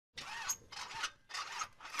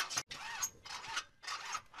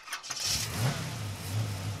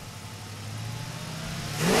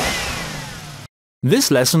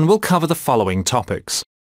This lesson will cover the following topics: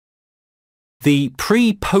 the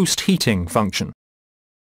pre-post heating function,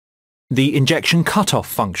 the injection cutoff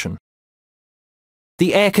function,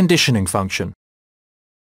 the air conditioning function,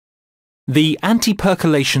 the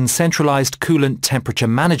anti-percolation centralized coolant temperature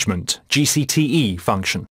management (GCTE)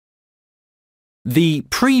 function. The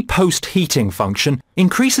pre-post heating function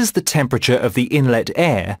increases the temperature of the inlet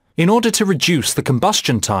air in order to reduce the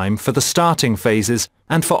combustion time for the starting phases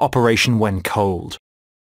and for operation when cold.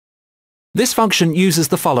 This function uses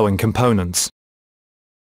the following components: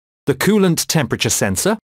 the coolant temperature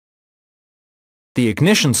sensor, the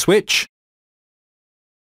ignition switch,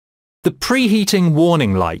 the preheating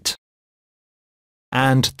warning light,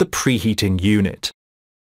 and the preheating unit.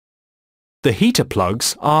 The heater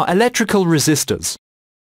plugs are electrical resistors.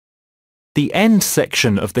 The end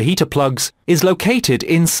section of the heater plugs is located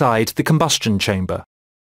inside the combustion chamber.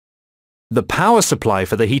 The power supply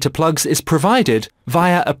for the heater plugs is provided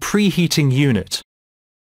via a preheating unit.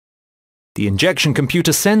 The injection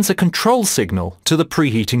computer sends a control signal to the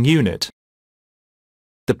preheating unit.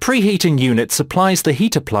 The preheating unit supplies the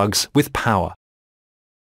heater plugs with power.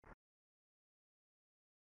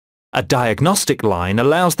 A diagnostic line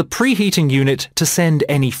allows the preheating unit to send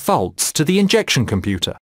any faults to the injection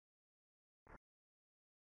computer.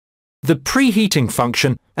 The preheating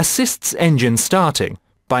function assists engine starting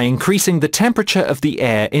by increasing the temperature of the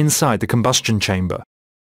air inside the combustion chamber.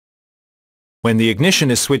 When the ignition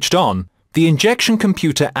is switched on, the injection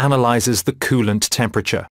computer analyzes the coolant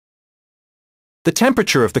temperature. The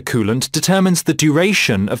temperature of the coolant determines the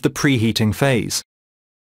duration of the preheating phase.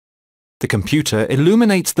 The computer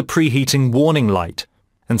illuminates the preheating warning light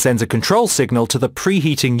and sends a control signal to the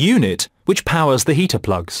preheating unit, which powers the heater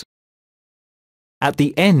plugs. At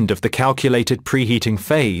the end of the calculated preheating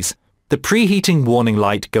phase, the preheating warning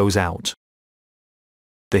light goes out.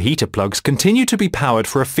 The heater plugs continue to be powered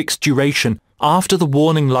for a fixed duration after the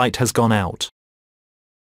warning light has gone out.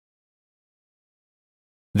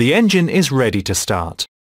 The engine is ready to start.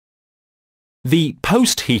 The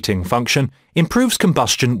post-heating function improves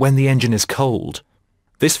combustion when the engine is cold.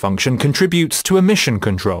 This function contributes to emission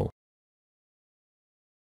control.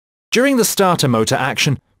 During the starter motor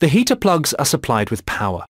action, the heater plugs are supplied with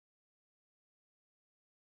power.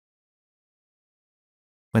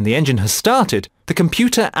 When the engine has started, the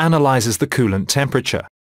computer analyzes the coolant temperature.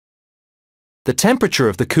 The temperature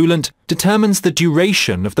of the coolant determines the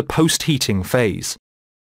duration of the post-heating phase.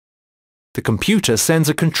 The computer sends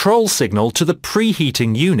a control signal to the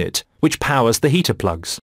preheating unit, which powers the heater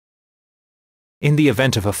plugs. In the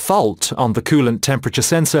event of a fault on the coolant temperature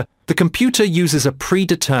sensor, the computer uses a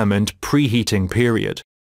predetermined preheating period.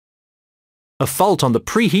 A fault on the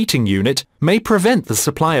preheating unit may prevent the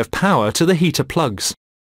supply of power to the heater plugs.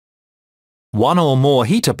 One or more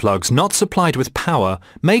heater plugs not supplied with power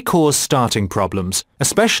may cause starting problems,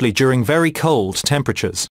 especially during very cold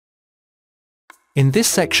temperatures. In this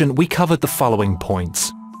section, we covered the following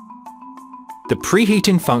points. The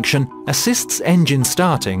preheating function assists engine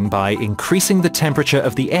starting by increasing the temperature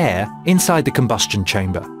of the air inside the combustion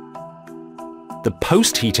chamber. The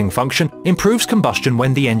post-heating function improves combustion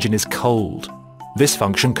when the engine is cold. This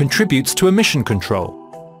function contributes to emission control.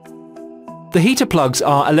 The heater plugs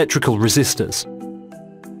are electrical resistors.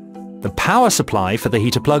 The power supply for the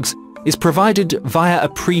heater plugs is provided via a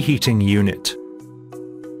preheating unit.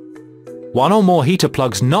 One or more heater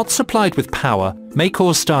plugs not supplied with power may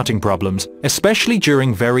cause starting problems, especially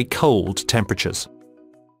during very cold temperatures.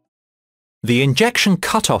 The injection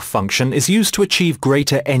cutoff function is used to achieve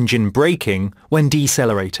greater engine braking when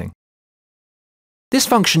decelerating. This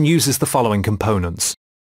function uses the following components: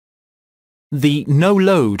 the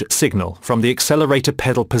no-load signal from the accelerator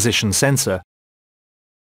pedal position sensor,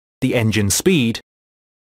 the engine speed,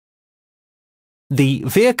 the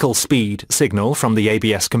vehicle speed signal from the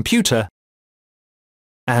ABS computer,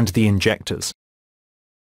 and the injectors.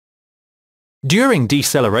 During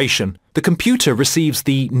deceleration, the computer receives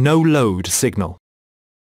the no-load signal.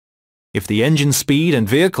 If the engine speed and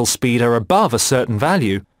vehicle speed are above a certain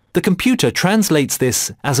value, the computer translates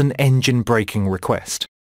this as an engine braking request.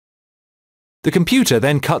 The computer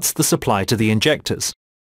then cuts the supply to the injectors.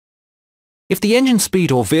 If the engine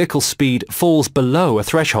speed or vehicle speed falls below a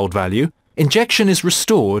threshold value, injection is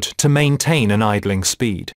restored to maintain an idling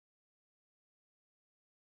speed.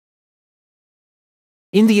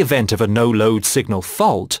 In the event of a no-load signal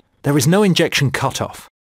fault, there is no injection cutoff.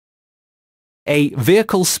 A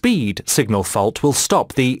vehicle speed signal fault will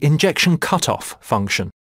stop the injection cutoff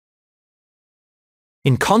function.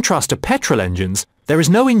 In contrast to petrol engines, there is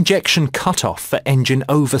no injection cutoff for engine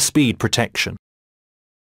overspeed protection.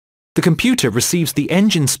 the computer receives the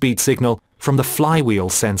engine speed signal from the flywheel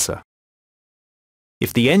sensor.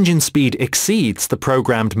 If the engine speed exceeds the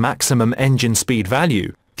programmed maximum engine speed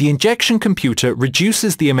value, the injection computer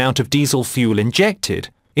reduces the amount of diesel fuel injected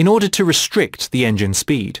in order to restrict the engine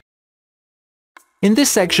speed. In this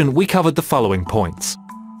section, we covered the following points.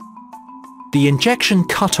 The injection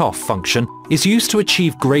cutoff function is used to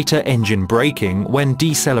achieve greater engine braking when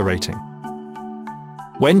decelerating.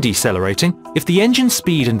 When decelerating, if the engine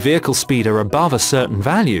speed and vehicle speed are above a certain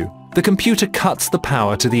value, the computer cuts the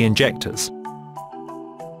power to the injectors.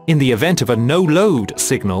 In the event of a no-load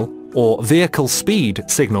signal or vehicle speed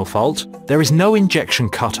signal fault, there is no injection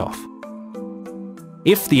cutoff.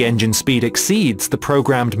 If the engine speed exceeds the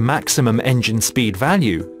programmed maximum engine speed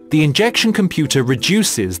value, the injection computer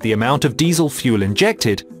reduces the amount of diesel fuel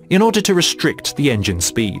injected in order to restrict the engine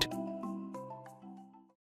speed.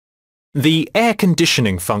 The air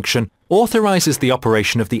conditioning function authorizes the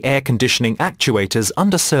operation of the air conditioning actuators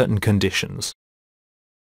under certain conditions.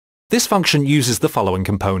 This function uses the following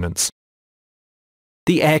components: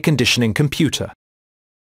 the air conditioning computer,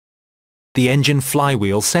 the engine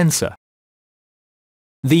flywheel sensor,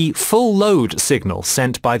 the full load signal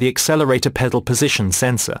sent by the accelerator pedal position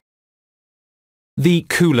sensor, the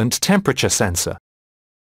coolant temperature sensor,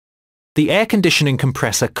 the air conditioning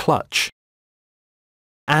compressor clutch,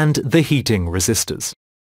 and the heating resistors.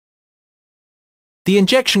 The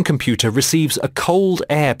injection computer receives a cold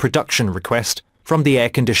air production request from the air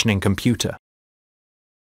conditioning computer.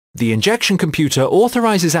 The injection computer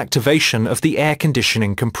authorizes activation of the air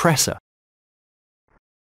conditioning compressor.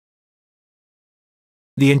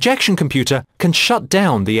 The injection computer can shut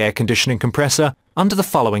down the air conditioning compressor under the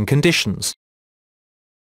following conditions: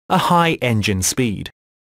 a high engine speed,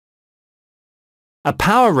 a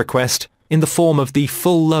power request in the form of the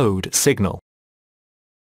full load signal,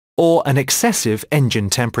 or an excessive engine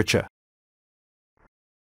temperature.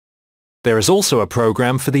 There is also a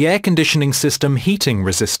program for the air conditioning system heating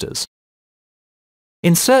resistors.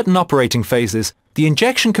 In certain operating phases, the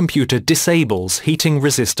injection computer disables heating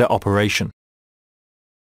resistor operation.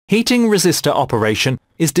 Heating resistor operation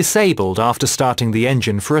is disabled after starting the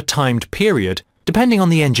engine for a timed period, depending on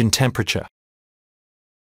the engine temperature.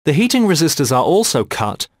 The heating resistors are also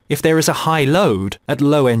cut if there is a high load at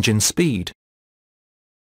low engine speed.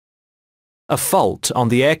 A fault on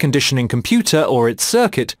the air conditioning computer or its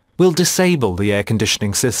circuit will disable the air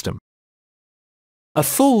conditioning system. A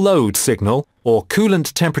full load signal or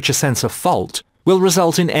coolant temperature sensor fault will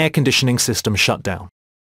result in air conditioning system shutdown.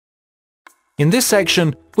 In this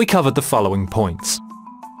section, we covered the following points.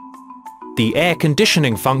 The air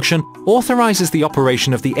conditioning function authorizes the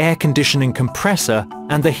operation of the air conditioning compressor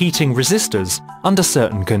and the heating resistors under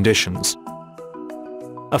certain conditions.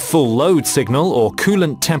 A full load signal or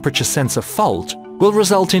coolant temperature sensor fault will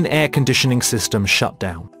result in air conditioning system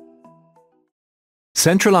shutdown.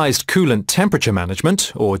 Centralized Coolant Temperature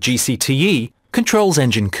Management, or GCTE, controls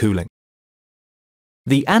engine cooling.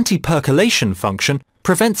 The anti-percolation function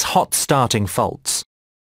prevents hot starting faults.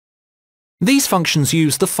 These functions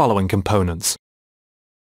use the following components: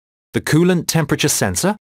 the coolant temperature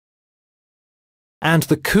sensor and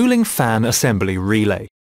the cooling fan assembly relay.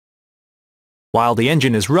 While the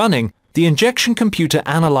engine is running, the injection computer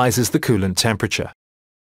analyzes the coolant temperature.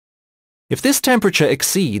 If this temperature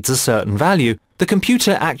exceeds a certain value, the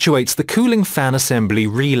computer actuates the cooling fan assembly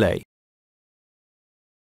relay.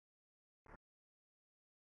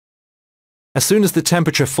 As soon as the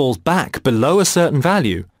temperature falls back below a certain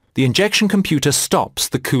value, the injection computer stops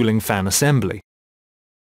the cooling fan assembly.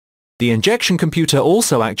 The injection computer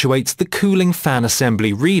also actuates the cooling fan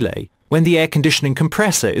assembly relay when the air conditioning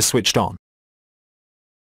compressor is switched on.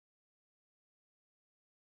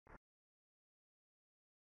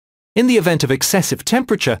 In the event of excessive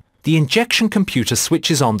temperature, the injection computer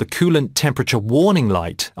switches on the coolant temperature warning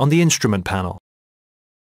light on the instrument panel.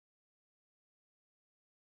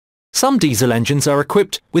 Some diesel engines are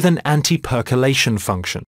equipped with an anti-percolation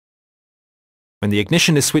function. When the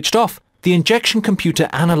ignition is switched off, the injection computer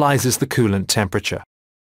analyzes the coolant temperature.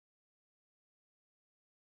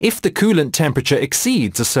 If the coolant temperature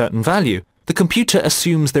exceeds a certain value, the computer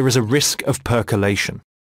assumes there is a risk of percolation.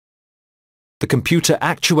 The computer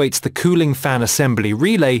actuates the cooling fan assembly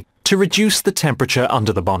relay to reduce the temperature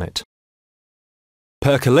under the bonnet.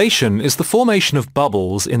 Percolation is the formation of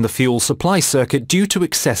bubbles in the fuel supply circuit due to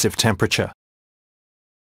excessive temperature.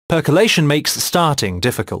 Percolation makes starting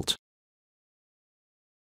difficult.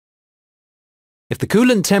 If the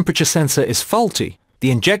coolant temperature sensor is faulty,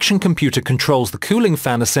 the injection computer controls the cooling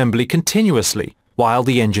fan assembly continuously while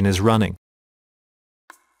the engine is running.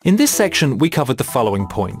 In this section, we covered the following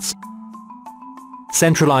points: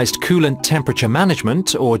 Centralized Coolant Temperature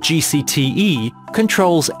Management, or GCTE,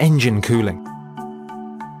 controls engine cooling.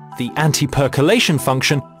 The anti-percolation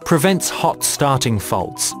function prevents hot starting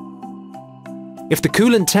faults. If the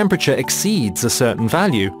coolant temperature exceeds a certain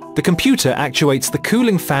value, the computer actuates the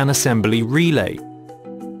cooling fan assembly relay.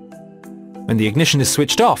 When the ignition is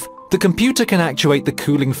switched off, the computer can actuate the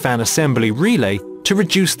cooling fan assembly relay to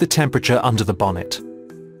reduce the temperature under the bonnet.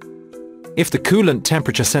 If the coolant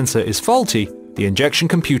temperature sensor is faulty, the injection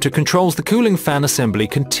computer controls the cooling fan assembly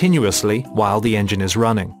continuously while the engine is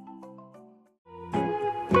running.